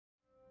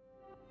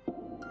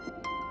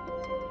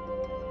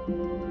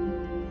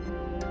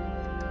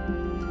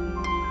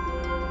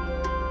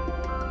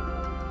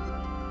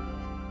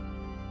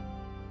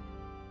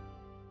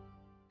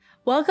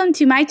Welcome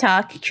to my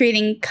talk,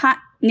 Creating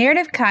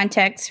Narrative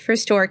Context for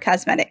Store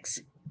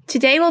Cosmetics.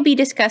 Today we'll be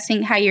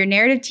discussing how your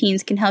narrative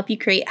teams can help you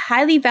create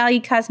highly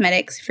valued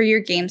cosmetics for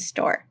your game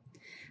store.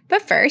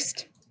 But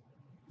first,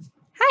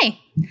 hi,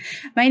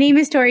 my name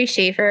is Tori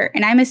Schaefer,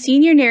 and I'm a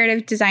senior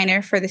narrative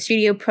designer for the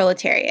studio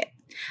Proletariat.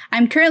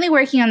 I'm currently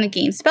working on the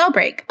game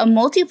Spellbreak, a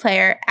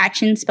multiplayer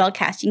action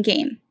spellcasting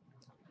game.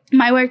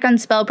 My work on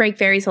Spellbreak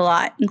varies a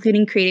lot,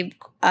 including creating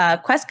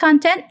quest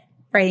content,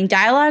 writing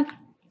dialogue,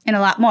 and a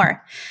lot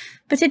more.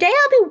 But today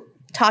I'll be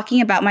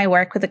talking about my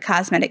work with the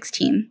cosmetics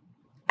team.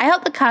 I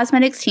help the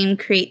cosmetics team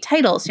create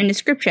titles and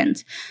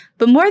descriptions,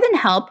 but more than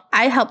that,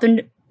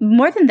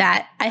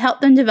 I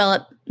help them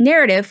develop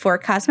narrative for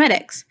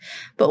cosmetics.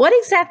 But what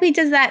exactly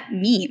does that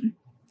mean?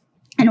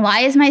 And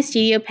why is my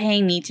studio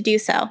paying me to do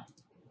so?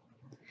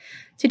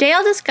 Today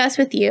I'll discuss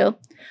with you,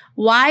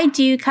 why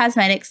do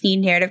cosmetics need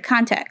narrative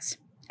context?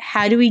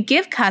 How do we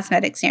give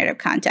cosmetics narrative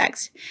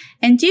context?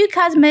 And do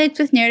cosmetics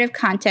with narrative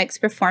context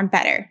perform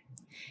better?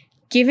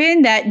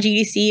 Given that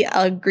GDC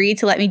agreed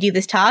to let me do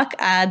this talk,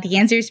 the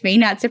answers may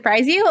not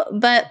surprise you,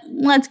 but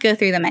let's go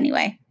through them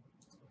anyway.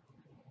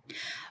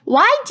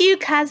 Why do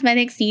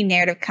cosmetics need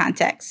narrative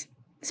context?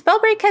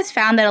 Spellbreak has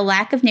found that a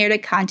lack of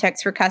narrative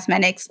context for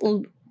cosmetics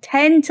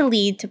tend to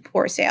lead to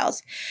poor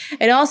sales.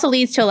 It also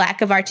leads to a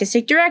lack of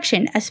artistic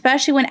direction,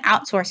 especially when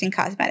outsourcing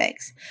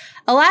cosmetics.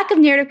 A lack of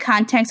narrative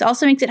context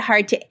also makes it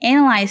hard to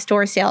analyze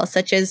store sales,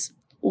 such as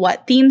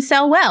what themes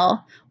sell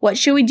well, what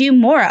should we do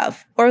more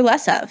of or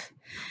less of.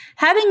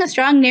 Having a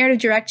strong narrative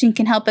direction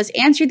can help us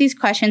answer these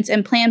questions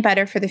and plan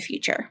better for the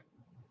future.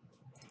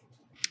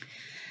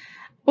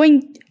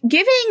 When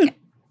giving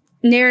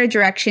narrative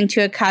direction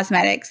to a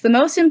cosmetics, the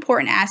most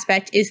important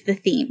aspect is the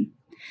theme.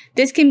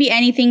 This can be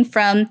anything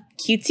from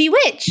cutesy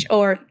witch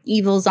or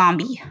evil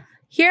zombie.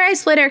 Here I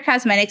split our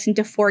cosmetics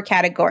into 4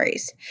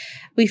 categories.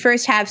 We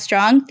first have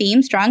strong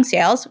theme, strong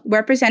sales,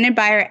 represented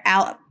by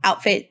our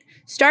outfit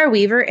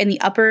Starweaver in the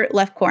upper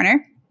left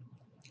corner.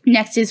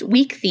 Next is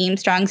weak theme,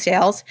 strong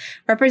sales,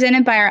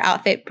 represented by our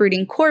outfit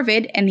Brooding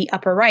Corvid in the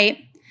upper right.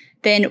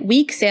 Then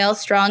weak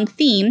sales, strong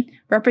theme,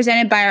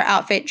 represented by our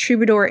outfit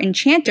Troubadour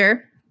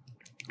Enchanter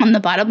on the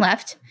bottom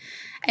left.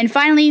 And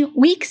finally,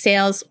 weak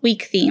sales,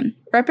 weak theme,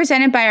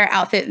 represented by our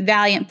outfit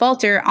Valiant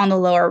Vaulter on the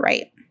lower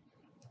right.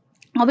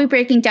 I'll be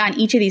breaking down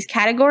each of these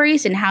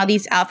categories and how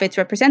these outfits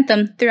represent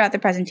them throughout the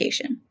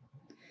presentation.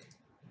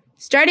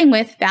 Starting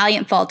with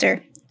Valiant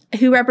Vaulter,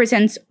 who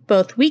represents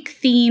both weak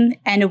theme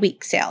and a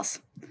weak sales.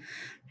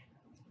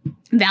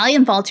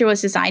 Valiant Vaulter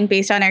was designed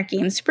based on our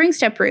game's Spring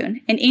Step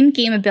rune, an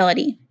in-game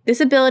ability. This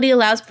ability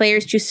allows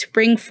players to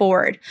spring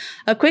forward,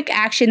 a quick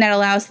action that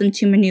allows them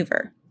to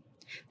maneuver.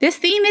 This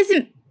theme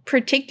isn't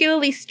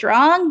particularly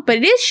strong, but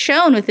it is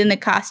shown within the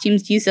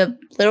costume's use of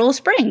literal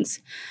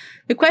springs.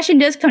 The question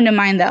does come to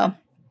mind though,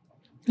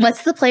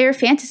 what's the player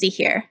fantasy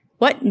here?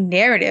 What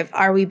narrative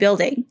are we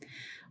building?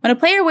 When a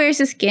player wears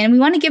the skin, we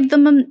want to give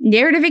them a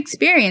narrative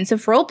experience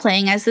of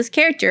role-playing as this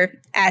character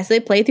as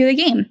they play through the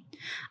game.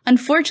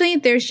 Unfortunately,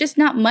 there's just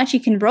not much you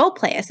can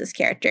roleplay as this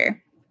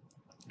character.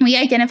 We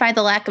identify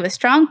the lack of a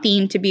strong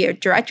theme to be a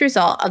direct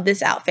result of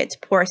this outfit's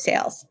poor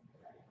sales.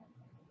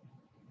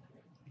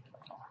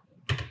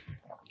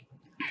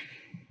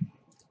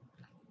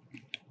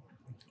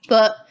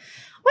 But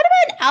what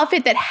about an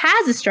outfit that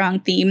has a strong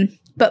theme,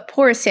 but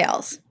poor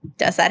sales?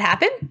 Does that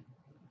happen?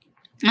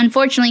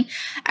 Unfortunately,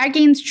 our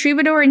game's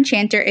Troubadour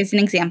Enchanter is an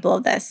example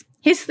of this.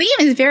 His theme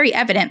is very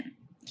evident.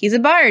 He's a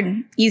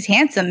bard. He's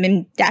handsome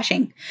and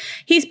dashing.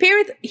 He's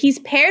paired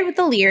with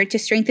a lyre to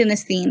strengthen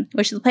this theme,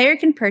 which the player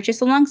can purchase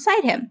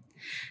alongside him.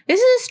 This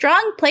is a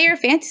strong player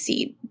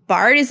fantasy.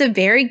 Bard is a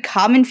very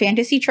common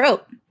fantasy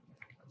trope.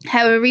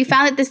 However, we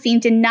found that this theme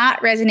did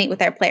not resonate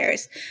with our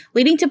players,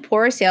 leading to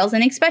poorer sales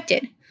than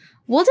expected.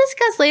 We'll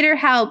discuss later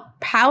how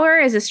power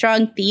is a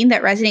strong theme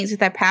that resonates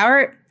with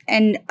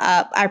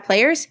our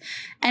players,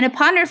 and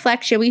upon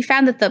reflection, we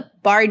found that the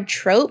bard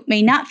trope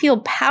may not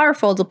feel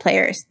powerful to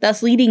players,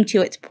 thus leading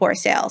to its poor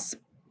sales.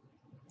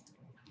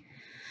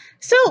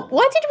 So,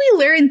 what did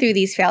we learn through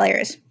these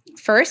failures?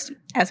 First,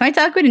 as my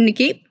talk would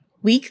indicate,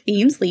 weak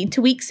themes lead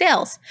to weak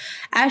sales.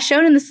 As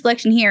shown in the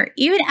selection here,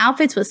 even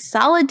outfits with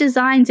solid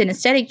designs and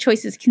aesthetic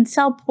choices can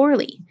sell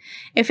poorly.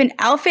 If an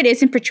outfit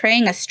isn't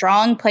portraying a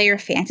strong player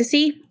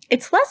fantasy,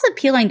 it's less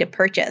appealing to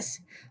purchase.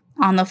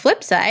 On the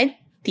flip side,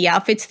 the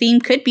outfit's theme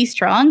could be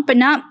strong, but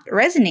not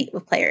resonate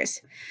with players.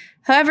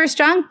 However,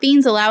 strong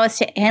themes allow us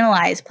to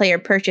analyze player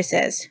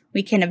purchases.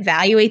 We can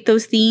evaluate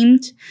those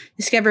themes,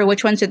 discover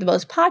which ones are the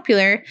most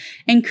popular,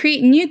 and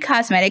create new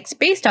cosmetics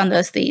based on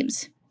those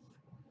themes.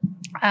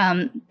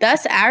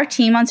 Thus, our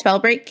team on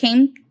Spellbreak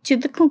came to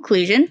the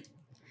conclusion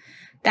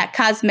that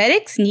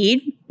cosmetics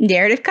need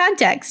narrative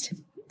context.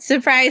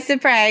 Surprise,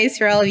 surprise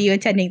for all of you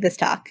attending this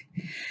talk.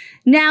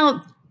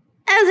 Now,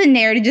 as a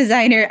narrative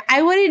designer,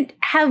 I wouldn't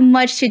have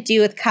much to do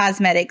with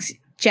cosmetics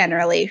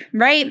generally,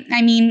 right?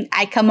 I mean,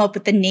 I come up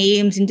with the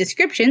names and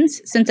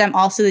descriptions since I'm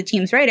also the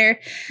team's writer,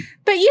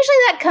 but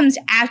usually that comes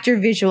after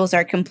visuals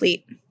are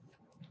complete.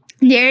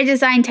 Narrative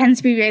design tends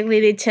to be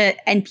related to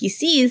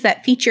NPCs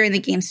that feature in the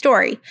game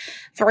story.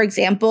 For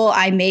example,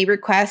 I may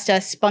request a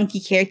spunky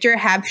character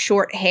have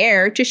short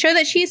hair to show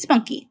that she is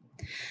spunky.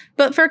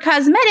 But for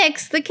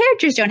cosmetics, the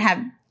characters don't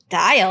have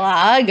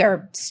dialogue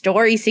or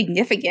story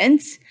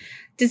significance.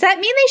 Does that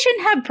mean they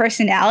shouldn't have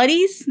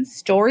personalities,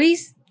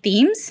 stories,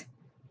 themes?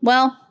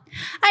 Well,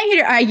 I'm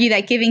here to argue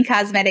that giving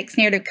cosmetics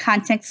narrative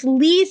context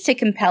leads to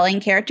compelling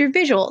character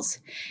visuals.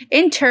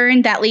 In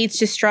turn, that leads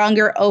to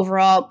stronger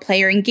overall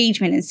player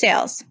engagement and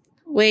sales.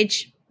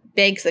 Which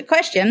begs the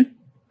question,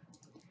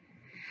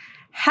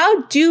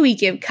 how do we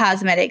give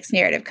cosmetics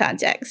narrative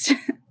context?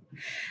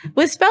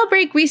 With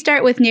Spellbreak, we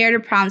start with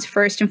narrative prompts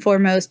first and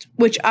foremost,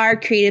 which are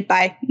created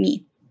by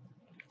me.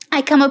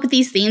 I come up with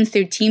these themes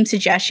through team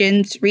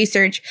suggestions,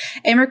 research,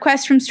 and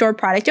requests from store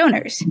product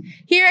owners.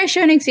 Here I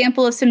show an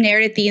example of some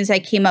narrative themes I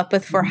came up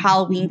with for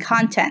Halloween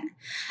content.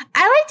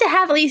 I like to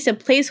have at least a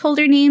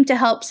placeholder name to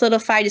help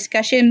solidify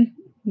discussion.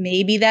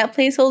 Maybe that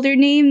placeholder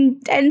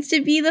name tends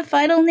to be the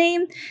final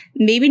name,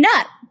 maybe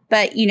not.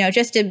 But,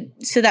 just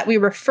so that we're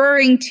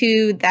referring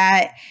to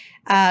that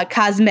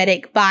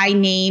cosmetic by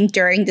name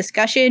during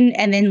discussion,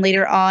 and then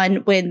later on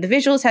when the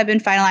visuals have been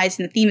finalized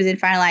and the theme has been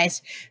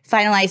finalized,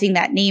 finalizing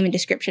that name and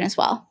description as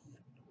well.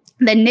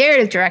 The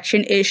narrative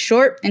direction is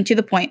short and to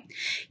the point.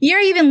 Here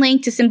I even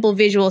linked to simple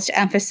visuals to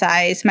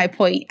emphasize my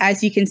point,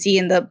 as you can see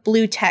in the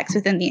blue text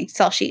within the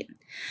Excel sheet.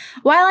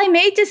 While I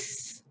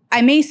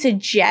may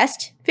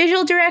suggest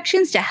visual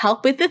directions to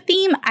help with the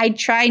theme, I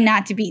try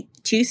not to be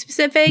too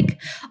specific.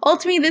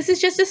 Ultimately, this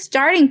is just a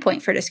starting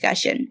point for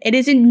discussion. It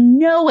is in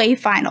no way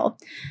final.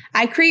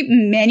 I create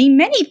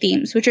many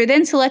themes, which are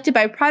then selected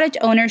by product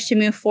owners to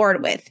move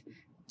forward with.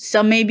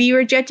 Some may be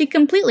rejected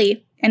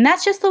completely, and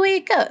that's just the way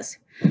it goes.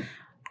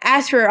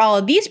 As for all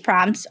of these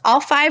prompts, all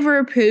 5 were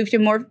approved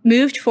and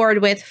moved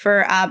forward with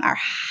for our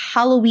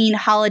Halloween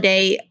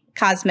holiday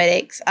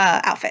cosmetics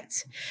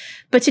outfits.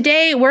 But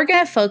today, we're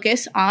going to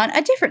focus on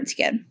a different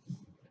skin.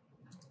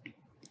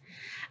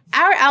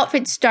 Our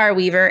outfit Star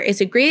Weaver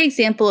is a great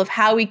example of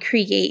how we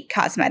create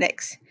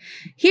cosmetics.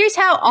 Here's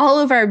how all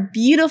of our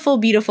beautiful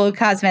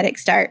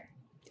cosmetics start.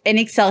 An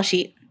Excel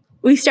sheet.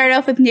 We start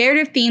off with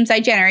narrative themes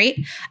I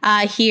generate.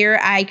 Here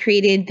I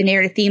created the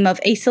narrative theme of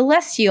a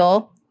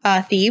celestial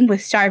theme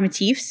with star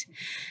motifs.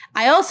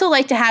 I also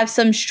like to have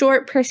some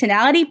short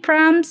personality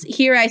prompts.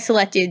 Here I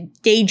selected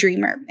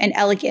Daydreamer and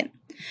Elegant,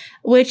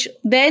 which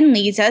then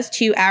leads us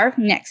to our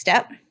next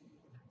step.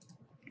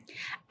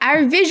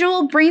 Our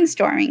visual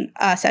brainstorming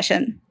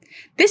session.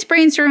 This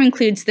brainstorm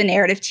includes the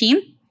narrative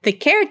team, the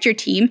character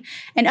team,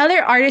 and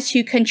other artists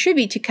who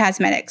contribute to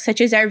cosmetics,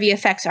 such as our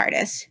VFX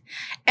artists.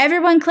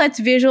 Everyone collects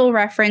visual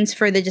reference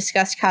for the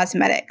discussed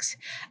cosmetics.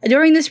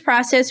 During this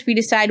process, we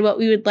decide what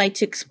we would like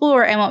to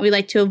explore and what we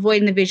like to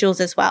avoid in the visuals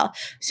as well.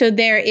 So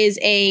there is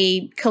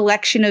a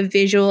collection of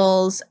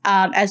visuals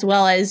as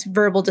well as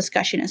verbal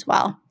discussion as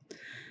well.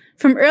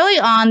 From early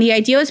on, the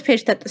idea was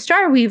pitched that the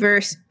Star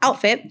Weaver's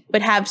outfit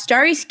would have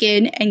starry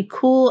skin and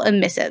cool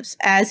emissives,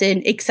 as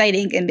in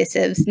exciting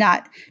emissives,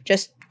 not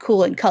just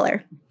cool in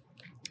color.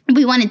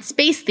 We wanted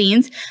space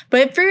themes,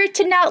 but for it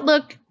to not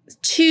look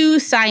too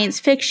science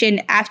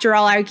fiction, after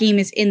all, our game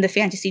is in the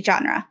fantasy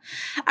genre.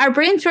 Our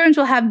brainstorms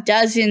will have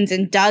dozens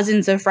and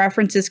dozens of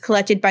references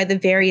collected by the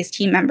various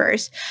team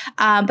members,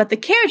 but the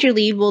character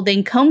lead will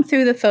then comb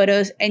through the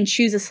photos and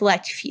choose a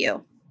select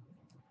few.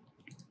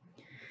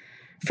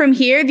 From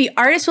here, the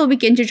artist will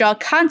begin to draw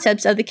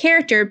concepts of the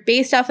character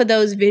based off of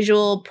those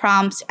visual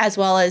prompts as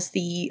well as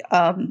the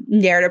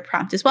narrative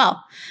prompt as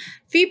well.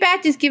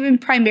 Feedback is given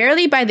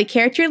primarily by the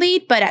character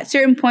lead, but at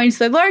certain points,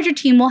 the larger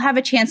team will have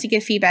a chance to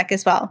give feedback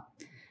as well.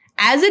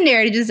 As a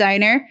narrative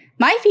designer,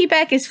 my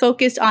feedback is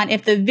focused on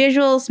if the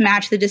visuals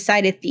match the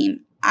decided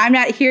theme. I'm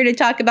not here to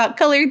talk about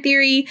color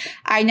theory.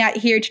 I'm not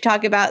here to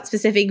talk about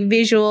specific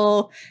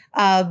visual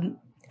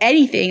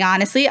anything,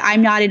 honestly.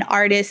 I'm not an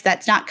artist.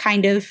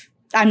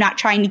 I'm not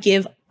trying to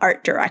give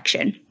art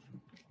direction.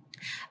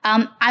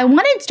 I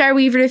wanted Star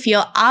Weaver to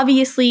feel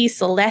obviously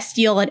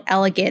celestial and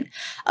elegant.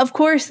 Of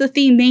course, the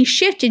theme may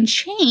shift and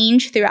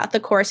change throughout the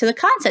course of the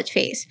concept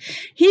phase.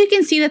 Here you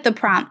can see that the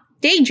prompt,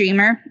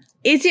 Daydreamer,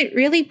 isn't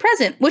really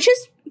present, which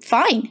is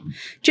fine.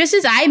 Just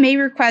as I may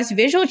request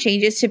visual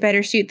changes to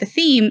better suit the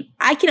theme,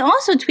 I can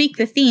also tweak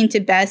the theme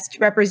to best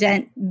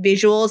represent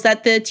visuals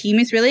that the team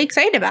is really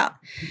excited about.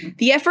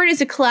 The effort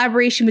is a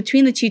collaboration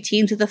between the two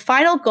teams with the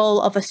final goal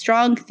of a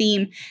strong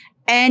theme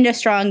and a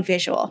strong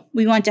visual.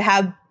 We want to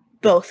have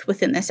both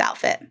within this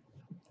outfit.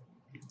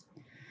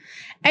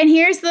 And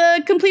here's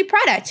the complete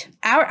product,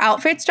 our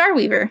outfit Star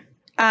Weaver.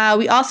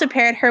 We also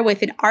paired her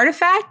with an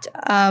artifact,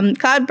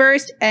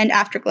 Cloudburst, and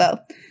Afterglow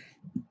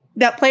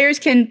that players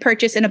can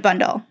purchase in a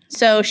bundle.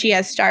 So she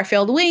has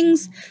star-filled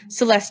wings,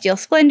 celestial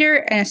splendor,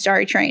 and a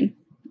starry train.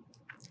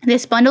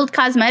 This bundled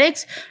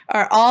cosmetics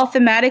are all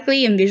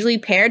thematically and visually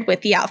paired with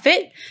the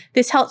outfit.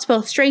 This helps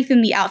both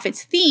strengthen the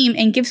outfit's theme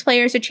and gives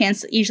players a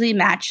chance to easily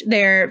match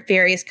their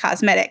various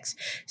cosmetics.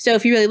 So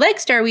if you really like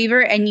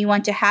Starweaver and you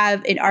want to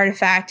have an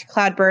artifact,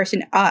 Cloudburst,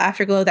 and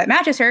Afterglow that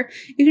matches her,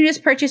 you can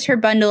just purchase her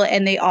bundle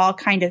and they all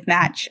kind of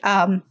match.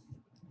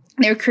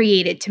 They're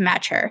created to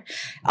match her.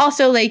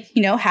 Also, like,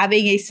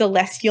 having a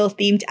celestial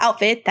themed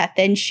outfit that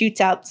then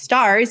shoots out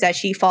stars as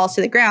she falls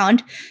to the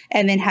ground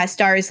and then has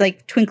stars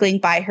like twinkling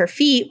by her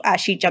feet as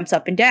she jumps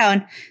up and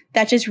down.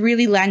 That just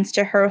really lends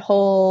to her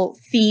whole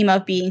theme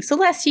of being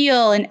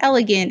celestial and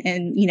elegant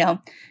and,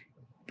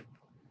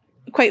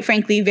 quite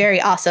frankly,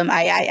 very awesome.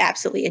 I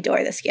absolutely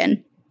adore the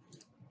skin.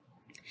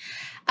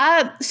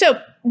 So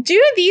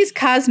do these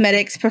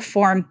cosmetics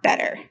perform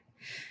better?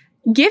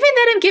 Given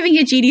that I'm giving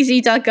a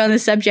GDC talk on the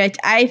subject,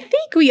 I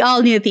think we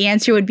all knew that the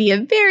answer would be a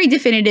very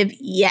definitive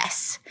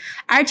yes.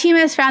 Our team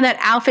has found that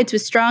outfits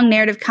with strong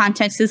narrative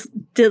context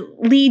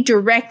lead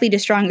directly to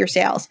stronger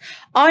sales.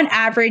 On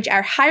average,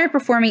 our higher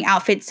performing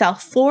outfits sell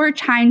 4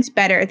 times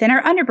better than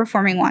our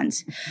underperforming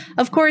ones.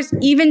 Of course,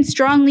 even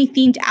strongly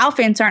themed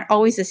outfits aren't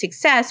always a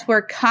success.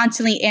 We're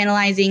constantly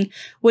analyzing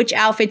which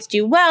outfits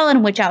do well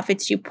and which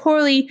outfits do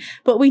poorly,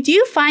 but we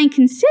do find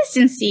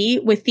consistency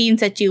with themes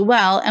that do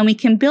well, and we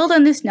can build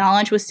on this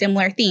knowledge with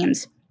similar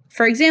themes.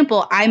 For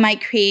example, I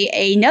might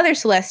create another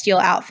celestial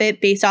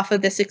outfit based off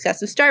of the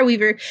success of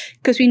Starweaver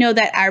because we know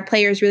that our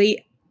players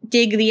really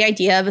dig the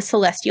idea of a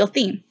celestial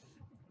theme.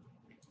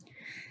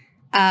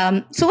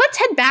 So let's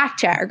head back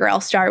to our girl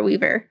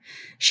Starweaver.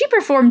 She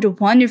performed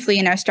wonderfully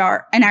in our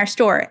store,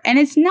 and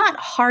it's not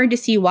hard to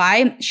see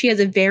why. She has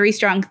a very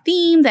strong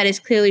theme that is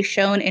clearly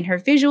shown in her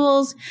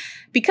visuals.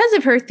 Because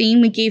of her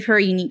theme, we gave her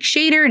a unique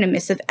shader and a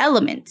mist of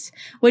elements,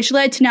 which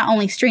led to not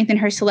only strengthen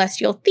her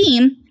celestial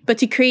theme, but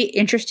to create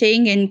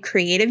interesting and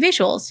creative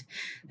visuals.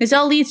 This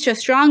all leads to a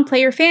strong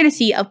player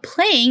fantasy of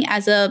playing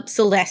as a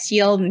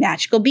celestial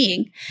magical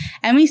being.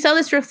 And we saw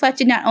this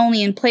reflected not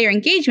only in player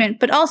engagement,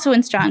 but also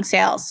in strong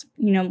sales.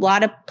 A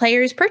lot of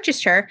players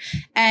purchased her,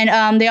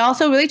 and they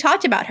also really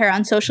talked about her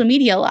on social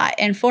media a lot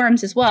and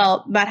forums as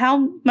well about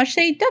how much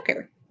they dug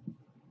her.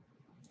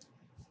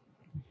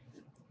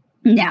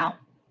 Now,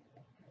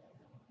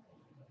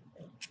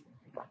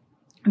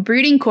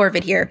 Brooding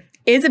Corvid here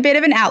is a bit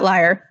of an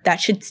outlier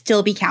that should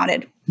still be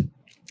counted.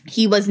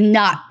 He was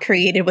not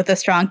created with a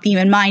strong theme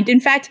in mind. In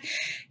fact,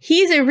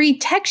 he's a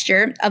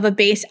retexture of a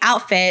base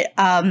outfit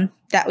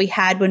that we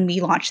had when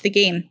we launched the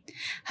game.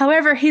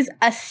 However, his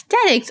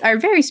aesthetics are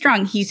very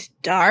strong. He's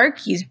dark,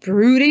 he's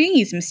brooding,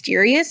 he's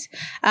mysterious.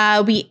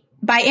 By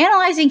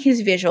analyzing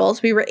his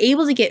visuals, we were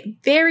able to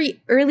get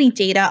very early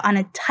data on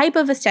a type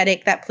of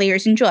aesthetic that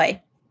players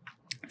enjoy.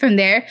 From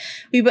there,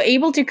 we were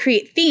able to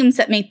create themes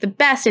that make the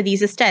best of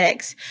these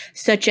aesthetics,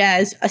 such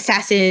as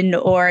assassin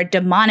or a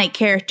demonic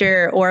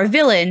character or a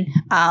villain,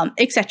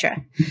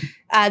 etc.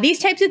 These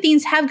types of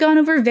themes have gone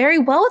over very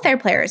well with our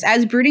players,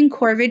 as Brooding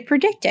Corvid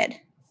predicted.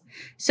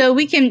 So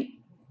we can,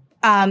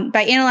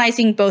 by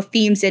analyzing both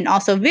themes and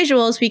also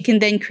visuals, we can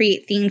then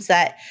create themes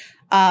that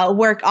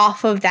work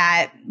off of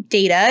that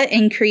data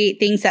and create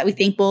things that we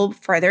think will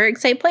further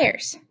excite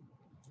players.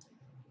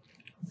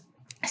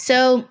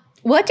 So,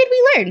 what did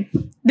we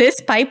learn?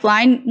 This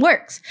pipeline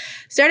works.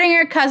 Starting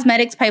our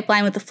cosmetics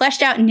pipeline with the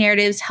fleshed out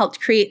narratives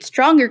helped create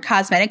stronger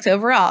cosmetics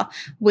overall,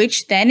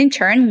 which then in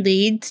turn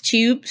leads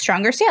to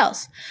stronger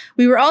sales.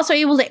 We were also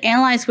able to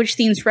analyze which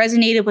themes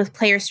resonated with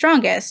players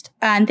strongest,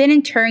 and then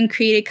in turn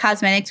created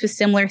cosmetics with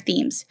similar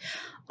themes.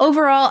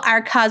 Overall,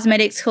 our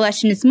cosmetics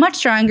collection is much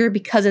stronger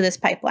because of this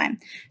pipeline.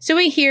 So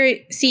we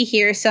see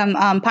here some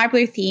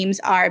popular themes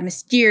are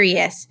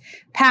mysterious,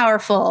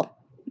 powerful,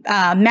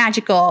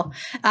 magical.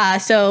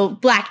 So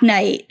Black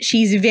Knight,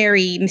 she's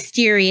very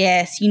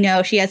mysterious.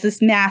 She has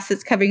this mask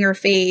that's covering her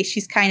face.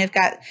 She's kind of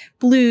got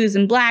blues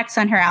and blacks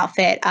on her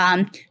outfit.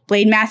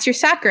 Blade Master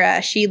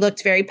Sakura, she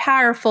looked very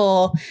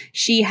powerful.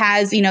 She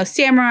has,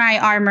 samurai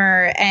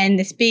armor and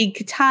this big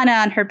katana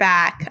on her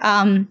back.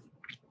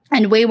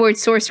 And Wayward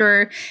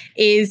Sorcerer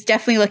is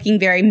definitely looking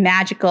very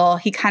magical.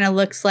 He kind of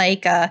looks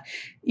like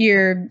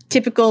your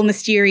typical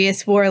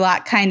mysterious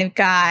warlock kind of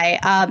guy.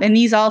 And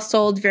these all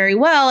sold very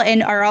well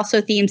and are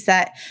also themes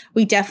that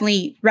we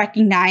definitely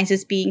recognize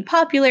as being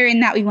popular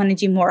and that we want to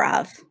do more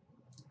of.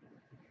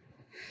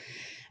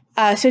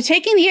 So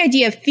taking the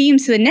idea of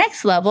themes to the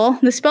next level,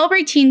 the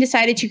Spellbreak team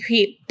decided to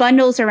create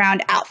bundles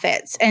around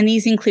outfits. And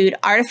these include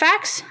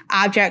artifacts,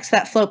 objects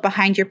that float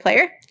behind your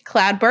player,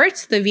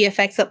 Cloudbursts, the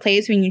VFX that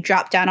plays when you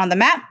drop down on the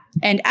map,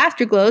 and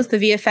Afterglows, the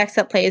VFX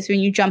that plays when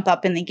you jump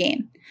up in the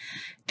game.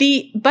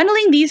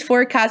 Bundling these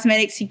 4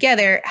 cosmetics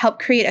together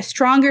helped create a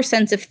stronger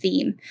sense of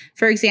theme.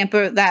 For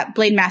example, that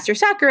Blade Master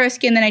Sakura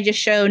skin that I just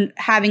showed,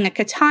 having a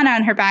katana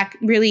on her back,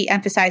 really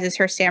emphasizes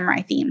her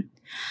samurai theme.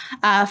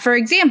 For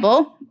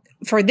example,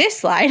 for this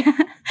slide,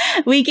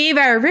 We gave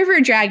our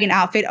river dragon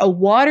outfit a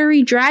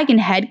watery dragon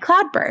head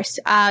cloudburst.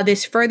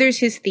 This furthers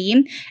his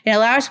theme and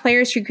allows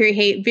players to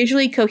create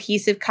visually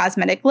cohesive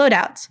cosmetic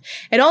loadouts.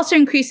 It also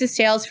increases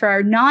sales for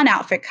our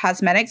non-outfit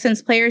cosmetics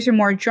since players are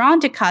more drawn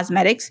to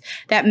cosmetics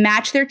that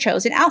match their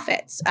chosen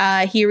outfits.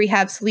 Here we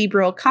have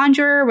Cerebral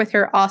Conjurer with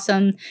her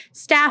awesome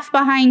staff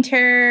behind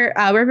her,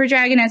 River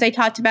Dragon, as I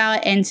talked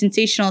about, and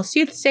Sensational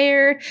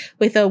Soothsayer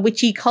with a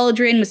witchy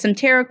cauldron with some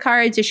tarot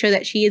cards to show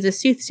that she is a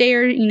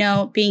soothsayer, you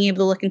know, being able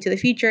to look into the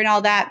future and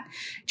all that.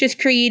 Just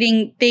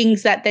creating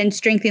things that then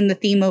strengthen the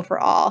theme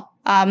overall,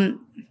 and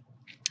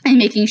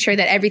making sure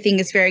that everything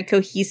is very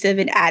cohesive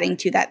and adding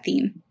to that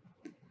theme.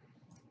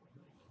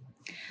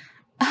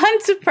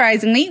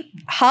 Unsurprisingly,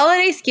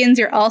 holiday skins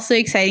are also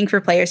exciting for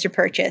players to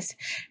purchase.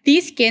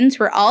 These skins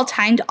were all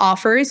timed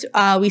offers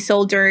we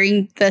sold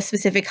during the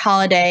specific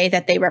holiday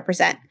that they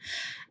represent.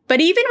 But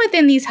even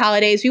within these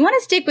holidays, we want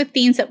to stick with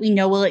themes that we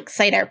know will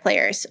excite our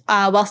players,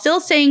 while still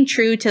staying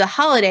true to the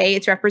holiday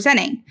it's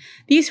representing.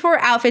 These 4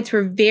 outfits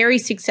were very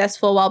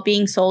successful while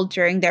being sold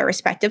during their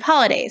respective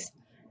holidays.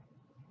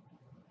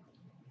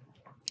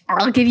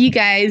 I'll give you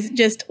guys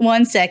just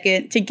 1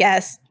 second to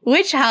guess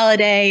which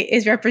holiday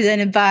is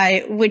represented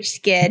by which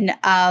skin,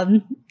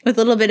 with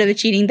a little bit of a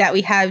cheating that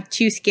we have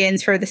 2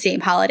 skins for the same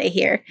holiday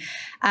here.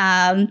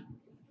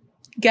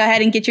 Go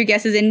ahead and get your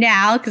guesses in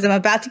now because I'm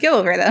about to go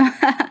over them.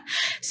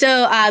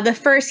 So the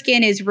first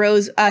skin is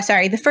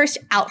the first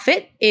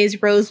outfit is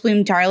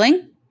Rosebloom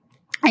Darling.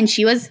 And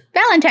she was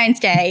Valentine's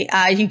Day.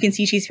 As you can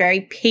see, she's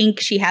very pink.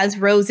 She has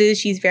roses.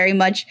 She's very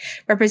much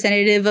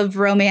representative of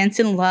romance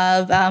and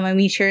love. And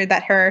we sure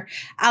that her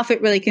outfit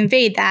really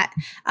conveyed that.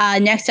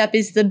 Next up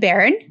is the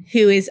Baron,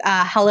 who is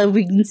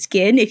Halloween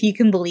skin, if you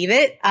can believe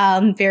it.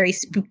 Very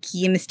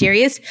spooky and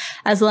mysterious,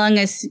 as well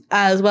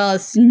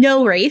as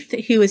Snow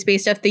Wraith, who is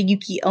based off the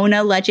Yuki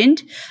Onna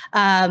legend.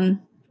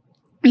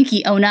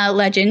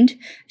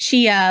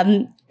 She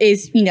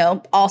is, you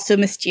know, also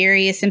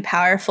mysterious and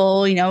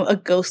powerful, you know, a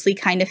ghostly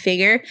kind of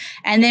figure.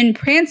 And then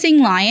Prancing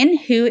Lion,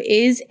 who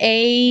is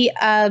a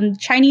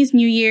Chinese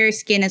New Year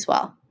skin as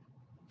well.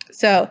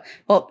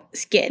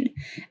 Skin.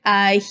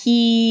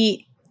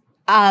 He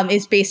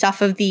is based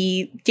off of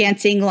the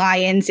dancing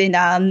lions in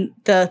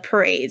the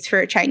parades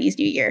for Chinese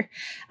New Year.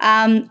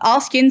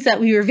 All skins that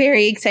we were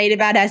very excited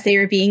about as they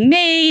were being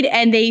made,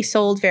 and they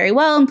sold very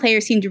well, and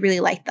players seemed to really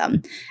like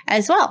them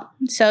as well.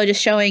 So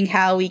just showing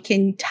how we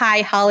can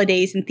tie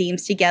holidays and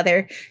themes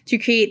together to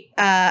create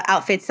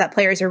outfits that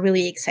players are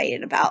really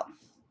excited about.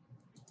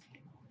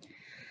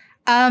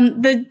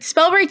 The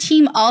Spellbright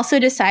team also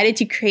decided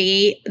to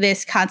create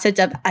this concept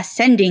of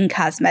ascending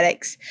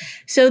cosmetics.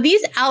 So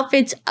these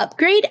outfits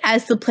upgrade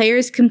as the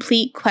players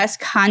complete quest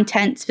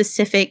content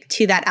specific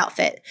to that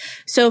outfit.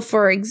 So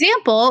for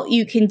example,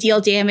 you can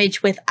deal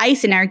damage with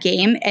ice in our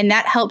game, and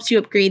that helps you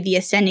upgrade the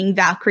Ascending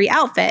Valkyrie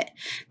outfit.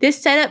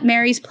 This setup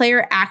marries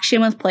player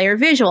action with player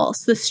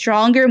visuals. The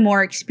stronger,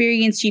 more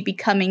experienced you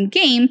become in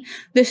game,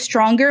 the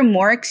stronger,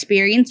 more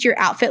experienced your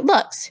outfit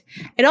looks.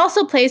 It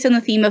also plays on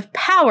the theme of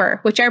power,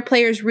 which our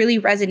players really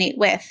resonate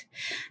with.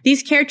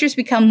 These characters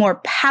become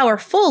more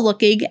powerful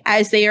looking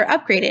as they are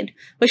upgraded,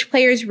 which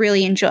players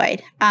really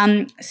enjoyed.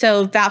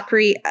 So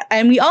Valkyrie,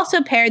 and we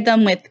also paired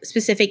them with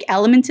specific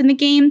elements in the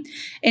game.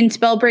 In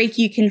Spellbreak,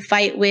 you can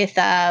fight with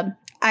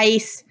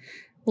ice,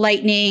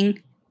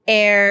 lightning,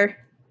 air,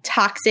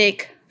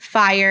 toxic,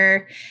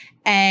 fire,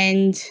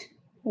 and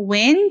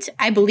wind.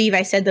 I believe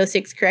I said those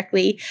 6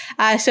 correctly.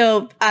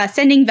 So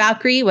Ascending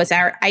Valkyrie was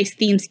our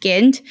ice-themed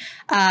skin.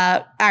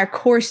 Our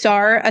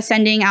Corsair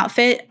Ascending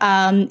outfit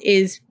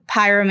is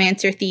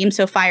Pyromancer themed,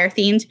 so fire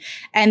themed.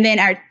 And then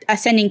our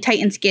Ascending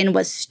Titan skin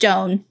was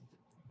stone.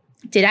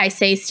 Did I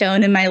say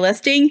stone in my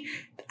listing?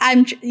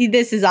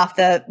 This is off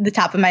the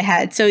top of my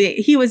head. So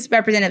he was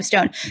representative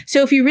stone.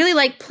 So if you really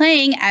like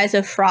playing as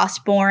a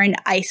Frostborn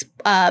ice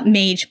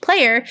mage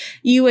player,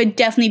 you would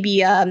definitely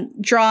be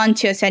drawn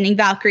to Ascending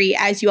Valkyrie,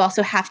 as you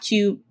also have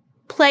to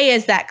play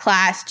as that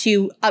class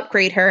to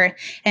upgrade her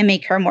and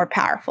make her more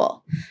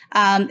powerful.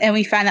 And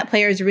we found that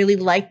players really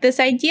liked this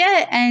idea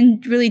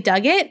and really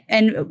dug it,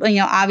 and, you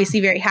know,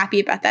 obviously very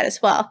happy about that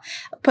as well.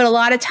 Put a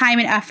lot of time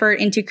and effort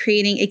into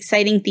creating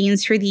exciting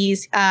themes for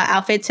these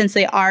outfits, since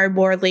they are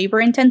more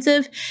labor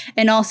intensive,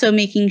 and also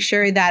making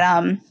sure that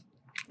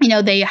you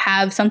know, they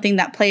have something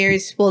that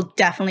players will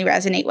definitely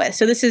resonate with.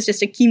 So this is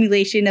just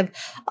accumulation of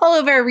all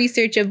of our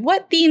research of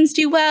what themes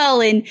do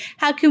well and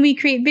how can we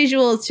create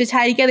visuals to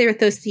tie together with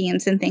those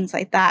themes and things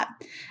like that.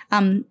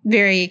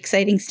 Very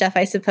exciting stuff,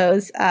 I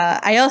suppose.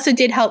 I also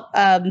did help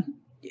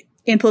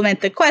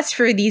implement the quest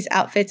for these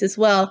outfits as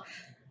well.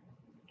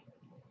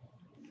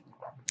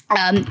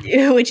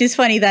 Which is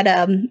funny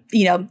that,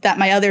 you know, that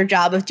my other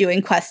job of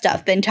doing quest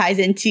stuff then ties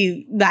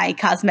into my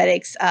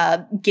cosmetics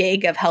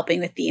gig of helping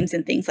with themes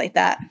and things like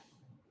that.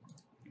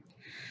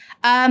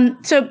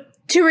 So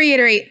to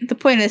reiterate the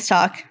point of this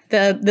talk,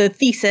 the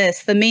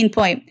thesis, the main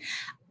point,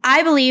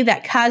 I believe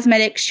that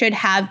cosmetics should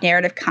have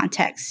narrative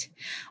context.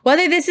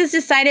 Whether this is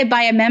decided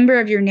by a member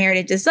of your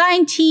narrative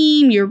design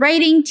team, your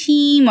writing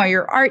team, or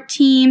your art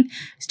team,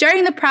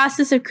 starting the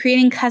process of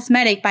creating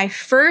cosmetic by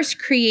first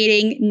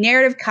creating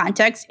narrative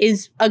context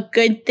is a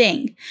good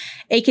thing.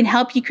 It can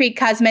help you create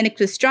cosmetics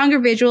with stronger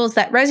visuals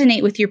that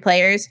resonate with your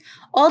players,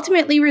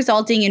 ultimately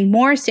resulting in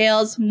more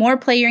sales, more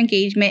player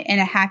engagement,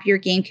 and a happier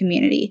game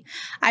community.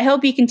 I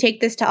hope you can take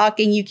this talk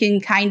and you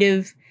can kind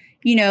of,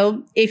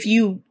 if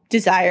you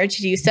desire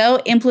to do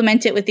so,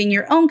 implement it within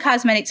your own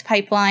cosmetics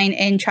pipeline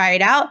and try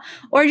it out,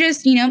 or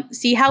just,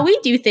 see how we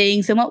do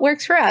things and what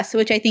works for us,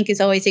 which I think is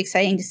always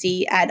exciting to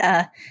see at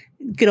a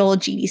good old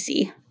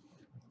GDC.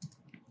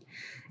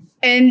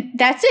 And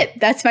that's it.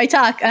 That's my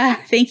talk.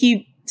 Thank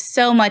you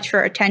so much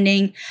for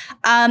attending.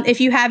 If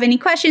you have any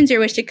questions or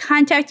wish to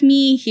contact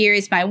me, here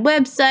is my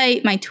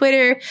website, my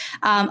Twitter.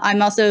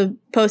 I'm also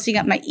posting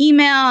up my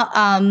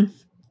email.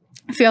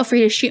 Feel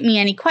free to shoot me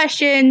any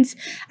questions.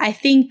 I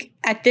think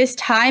at this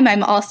time,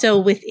 I'm also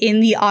within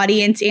the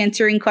audience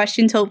answering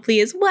questions, hopefully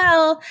as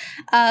well.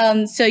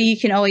 So you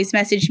can always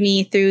message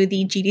me through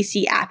the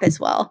GDC app as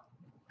well.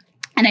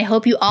 And I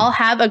hope you all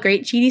have a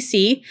great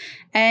GDC.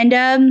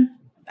 And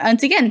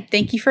once again,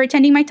 thank you for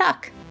attending my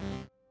talk.